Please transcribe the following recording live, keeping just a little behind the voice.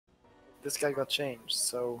this guy got changed,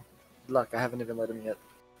 so good luck. I haven't even let him yet.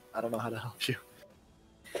 I don't know how to help you.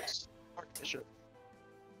 Bishop.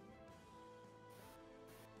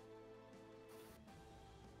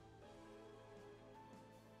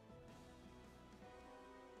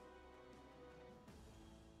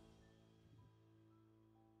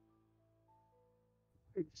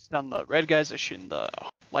 Stun the red guys are shooting the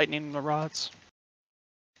lightning rods.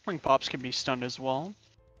 Ring pops can be stunned as well.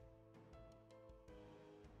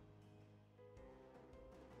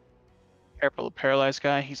 Careful the paralyzed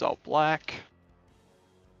guy, he's all black.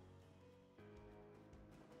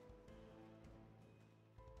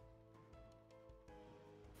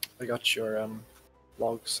 I got your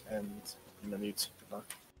logs and the mute. Good luck.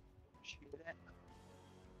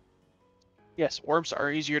 Yes, orbs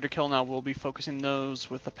are easier to kill now. We'll be focusing those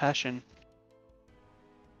with the passion.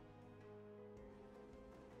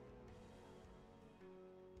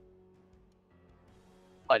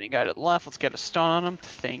 Lightning guy to the left. Let's get a stun on him.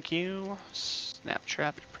 Thank you. Snap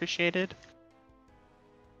trap appreciated.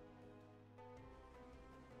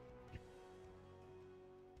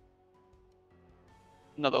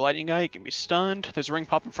 Another lightning guy. He can be stunned. There's a ring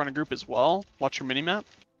pop in front of group as well. Watch your minimap.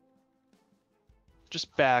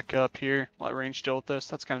 Just back up here. Let range deal with this.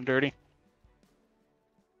 That's kind of dirty.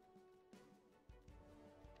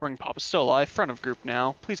 Ring pop is still alive. Front of group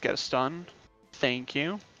now. Please get a stun. Thank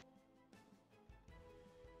you.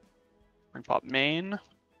 Ring pop main.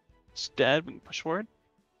 It's dead. We can push forward.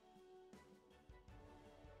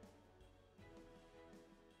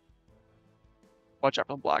 Watch out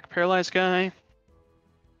for the black paralyzed guy.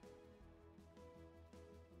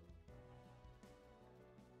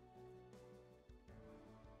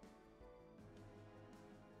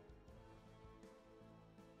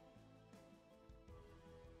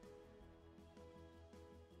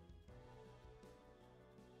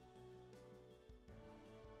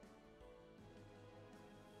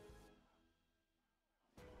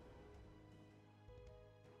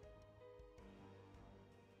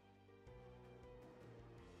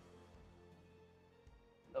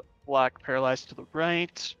 The black paralyzed to the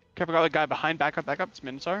right. Careful, got the guy behind. Back up, back up. It's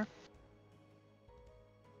Minotaur.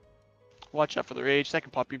 Watch out for the rage. That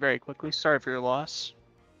can pop you very quickly. Sorry for your loss.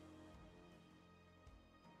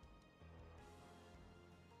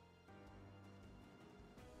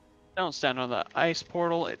 Don't stand on the ice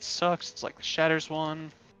portal. It sucks. It's like the Shatters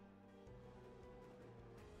one.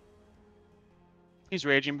 He's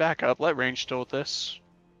raging. Back up. Let range deal with this.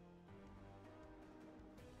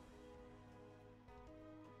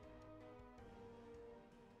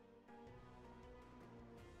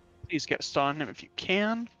 Please get a stun on him if you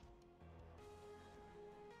can.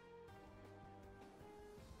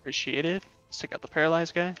 Appreciate it. Let's take out the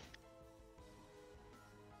paralyzed guy.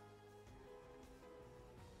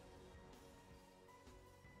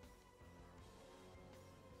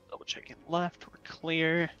 Double checking left. We're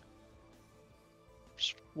clear.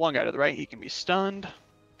 Just one guy to the right. He can be stunned.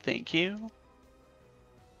 Thank you.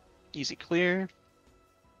 Easy clear.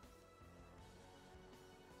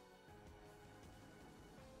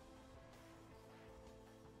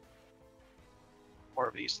 More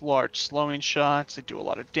of these large slowing shots. They do a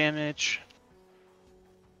lot of damage.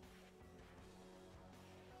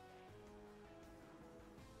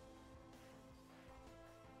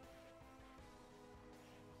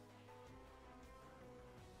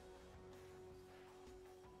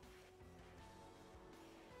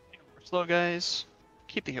 We're slow, guys.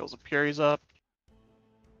 Keep the heals of Furies up.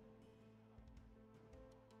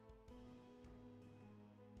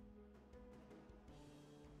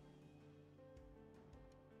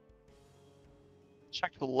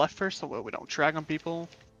 Check to the left first so we don't drag on people.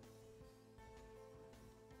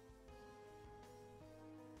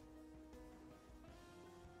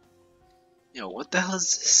 Yo, what the hell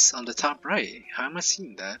is this on the top right? How am I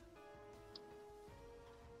seeing that?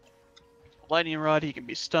 Lightning rod, he can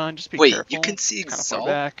be stunned. Just be Wait, careful. you can see Kind of far Exalt?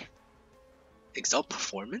 back. Exalt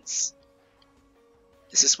performance?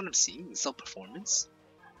 Is this what I'm seeing? Exalt performance?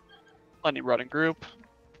 Lightning rod in group.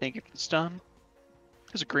 Thank you for the stun.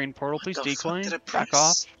 There's a green portal. What Please the fuck decline. did I Back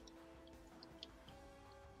off. press?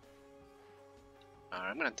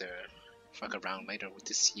 I'm gonna have to fuck around later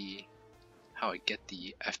to see how I get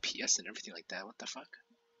the FPS and everything like that. What the fuck?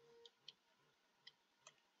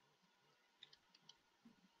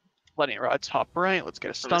 Lightning rod top right. Let's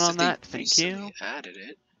get a stun Unless on if they that. Thank recently you. added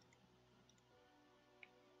it.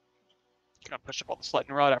 Gonna push up on this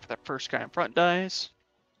lightning rod after that first guy in front dies.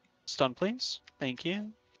 Stun, please. Thank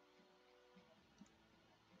you.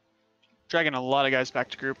 Dragging a lot of guys back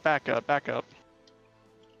to group. Back up, back up.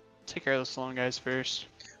 Take care of the slow guys first.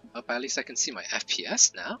 Oh, but at least I can see my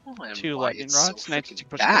FPS now, and 2 why lightning it's so rods. Nice to freaking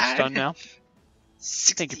push the stun bad. now.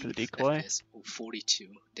 60 Thank you for the decoy. FPS. Oh, 42.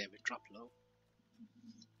 Damn it, drop low.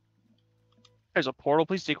 There's a portal.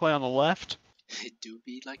 Please decoy on the left. It do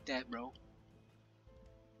be like that, bro.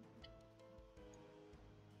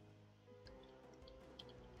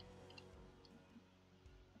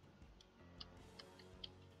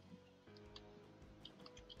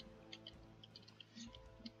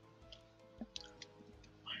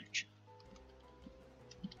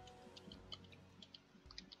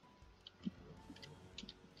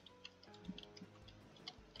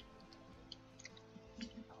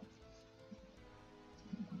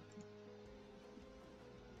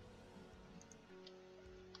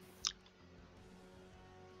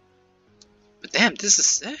 But damn, this is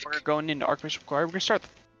sick. We're going into Archbishop Guard. We're going to start the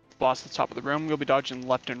boss at the top of the room. We'll be dodging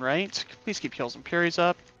left and right. Please keep heals and Furies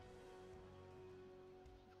up.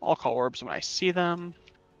 I'll call orbs when I see them.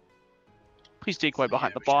 Please decoy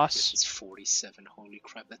behind the boss. It's 47. Holy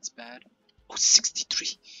crap, that's bad. Oh, 63.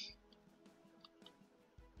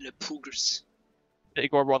 Le Poogers.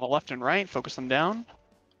 Big orb on the left and right. Focus them down.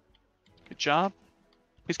 Good job.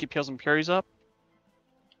 Please keep heals and Furies up.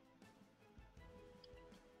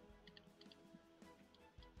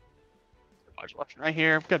 Dodge left and right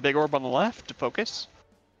here. We've got a big orb on the left to focus.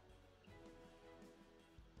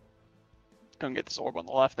 Go and get this orb on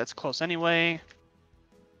the left. That's close anyway.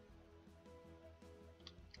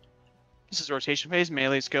 This is rotation phase.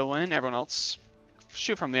 Melees go in. Everyone else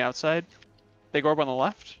shoot from the outside. Big orb on the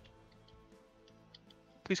left.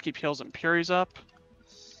 Please keep heals and Furies up.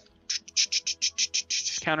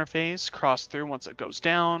 Counter phase. Cross through once it goes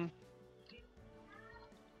down.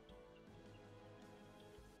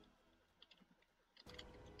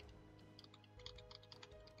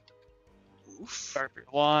 Oof. Sorry for your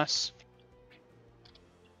loss.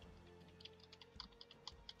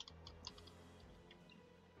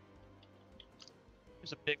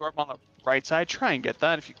 There's a big orb on the right side. Try and get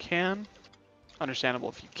that if you can. Understandable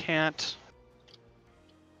if you can't.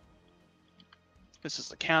 This is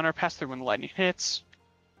the counter. Pass through when the lightning hits.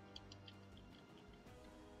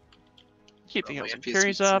 Keep the Bro, my heals and FPS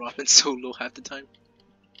Furies be up. dropping so low half the time.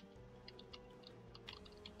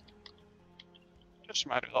 Just a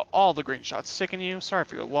reminder that all the green shots sicken you. Sorry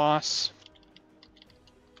for your loss.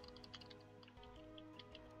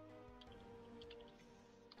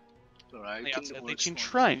 Alright, On the Kingdom outside, Works they can one.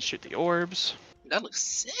 try and shoot the orbs. That looks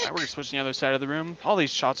sick. Alright, we're gonna switch to the other side of the room. All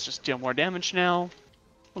these shots just deal more damage now.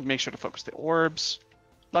 We'll make sure to focus the orbs.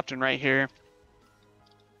 Left and right here.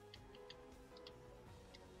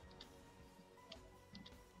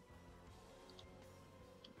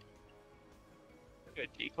 Good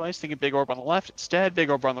decoys. Thinking big orb on the left instead. Big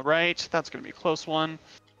orb on the right. That's gonna be a close one.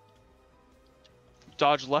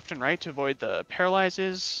 Dodge left and right to avoid the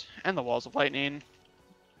paralyzes and the walls of lightning.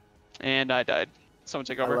 And I died. Someone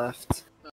take I over. left.